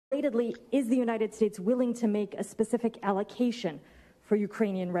relatedly, is the United States willing to make a specific allocation for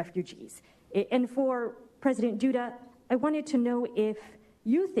Ukrainian refugees? And for President Duda, I wanted to know if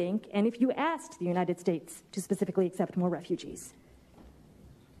you think, and if you asked the United States to specifically accept more refugees.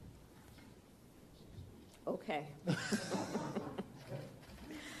 Okay.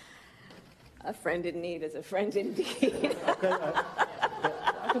 A friend in need is a friend indeed. Okay,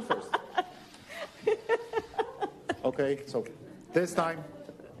 I can first. Okay, so this time,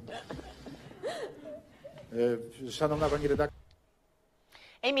 Szanowna Pani Redaktor.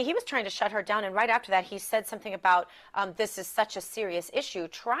 Amy, he was trying to shut her down, and right after that, he said something about this is such a serious issue,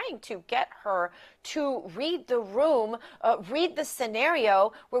 trying to get her to read the room, read the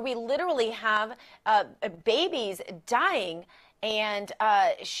scenario where we literally have babies dying, and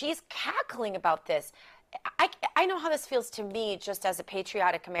she's cackling about this. I know how this feels to me just as a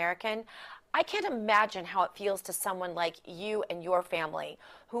patriotic American. I can't imagine how it feels to someone like you and your family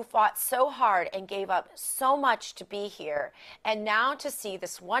who fought so hard and gave up so much to be here. And now to see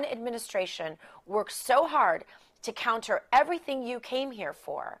this one administration work so hard to counter everything you came here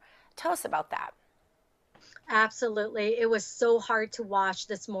for. Tell us about that. Absolutely. It was so hard to watch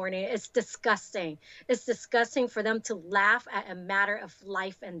this morning. It's disgusting. It's disgusting for them to laugh at a matter of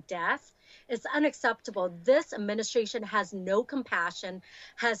life and death. It's unacceptable. This administration has no compassion,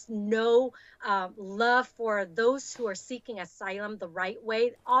 has no love for those who are seeking asylum the right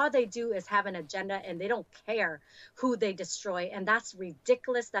way. All they do is have an agenda, and they don't care who they destroy. And that's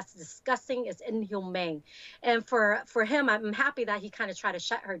ridiculous. That's disgusting. It's inhumane. And for him, I'm happy that he kind of tried to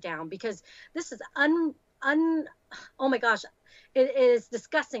shut her down, because this is oh my gosh, it is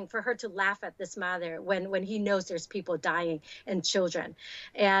disgusting for her to laugh at this matter when he knows there's people dying and children.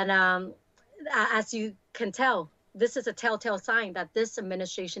 And as you can tell, this is a telltale sign that this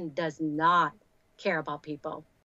administration does not care about people.